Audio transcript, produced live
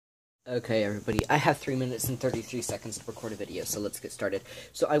Okay, everybody, I have 3 minutes and 33 seconds to record a video, so let's get started.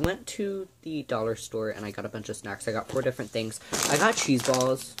 So I went to the dollar store and I got a bunch of snacks. I got 4 different things. I got cheese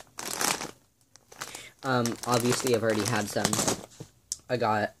balls. Obviously I've already had some. I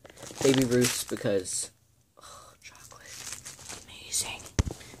got Baby Ruths because, chocolate, amazing.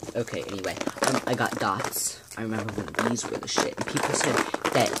 Okay, anyway, I got dots. I remember when these were the shit, and people said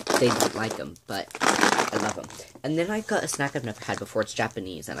that they didn't like them, but I love them. And then I got a snack I've never had before. It's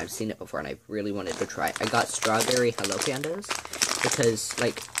Japanese, and I've seen it before, and I really wanted to try it. I got strawberry Hello Pandas, because,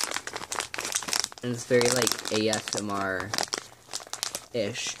 like, and it's very, like, ASMR-ish.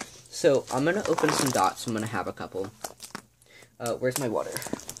 So, I'm gonna open some dots. I'm gonna have a couple. Where's my water?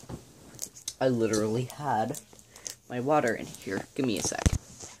 I literally had my water in here. Give me a sec.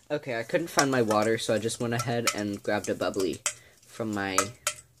 Okay, I couldn't find my water, so I just went ahead and grabbed a bubbly from my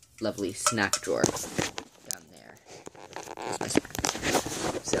lovely snack drawer down there.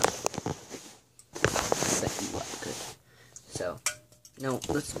 So, set you up good. So, no,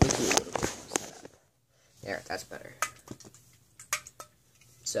 let's make you a little bit set up. There, that's better.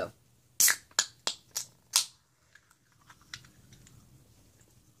 So,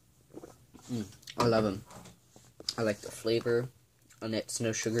 I love them. I like the flavor, and it's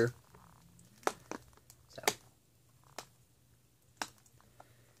no sugar. So,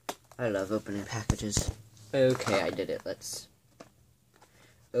 I love opening packages. Okay, I did it. Let's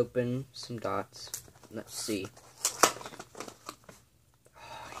open some dots. Let's see.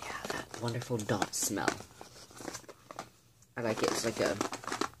 Oh, yeah, that wonderful dot smell. I like it. It's like a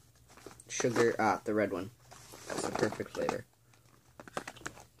sugar, the red one. That's the perfect flavor.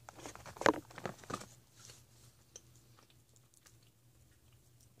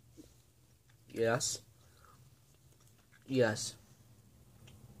 Yes. Yes.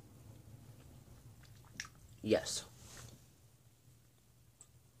 Yes.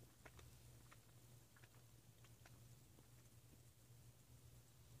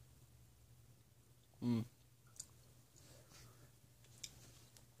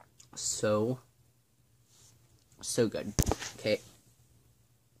 So good. Okay.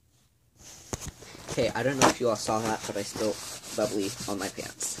 Okay, I don't know if you all saw that, but I spilled bubbly on my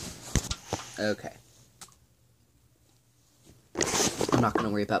pants. Okay. I'm not going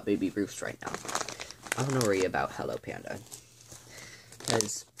to worry about Baby Ruths right now. I'm going to worry about Hello Panda.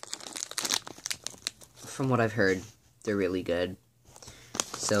 Because, from what I've heard, they're really good.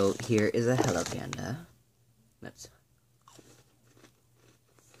 So, here is a Hello Panda. Let's...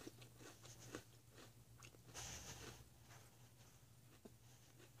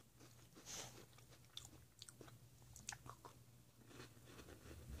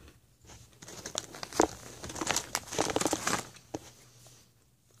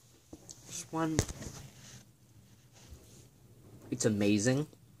 one. It's amazing.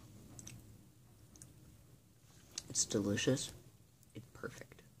 It's delicious. It's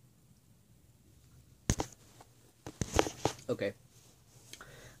perfect. Okay.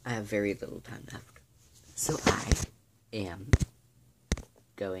 I have very little time left. So I am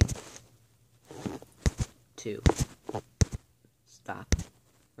going to stop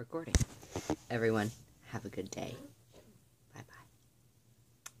recording. Everyone, have a good day.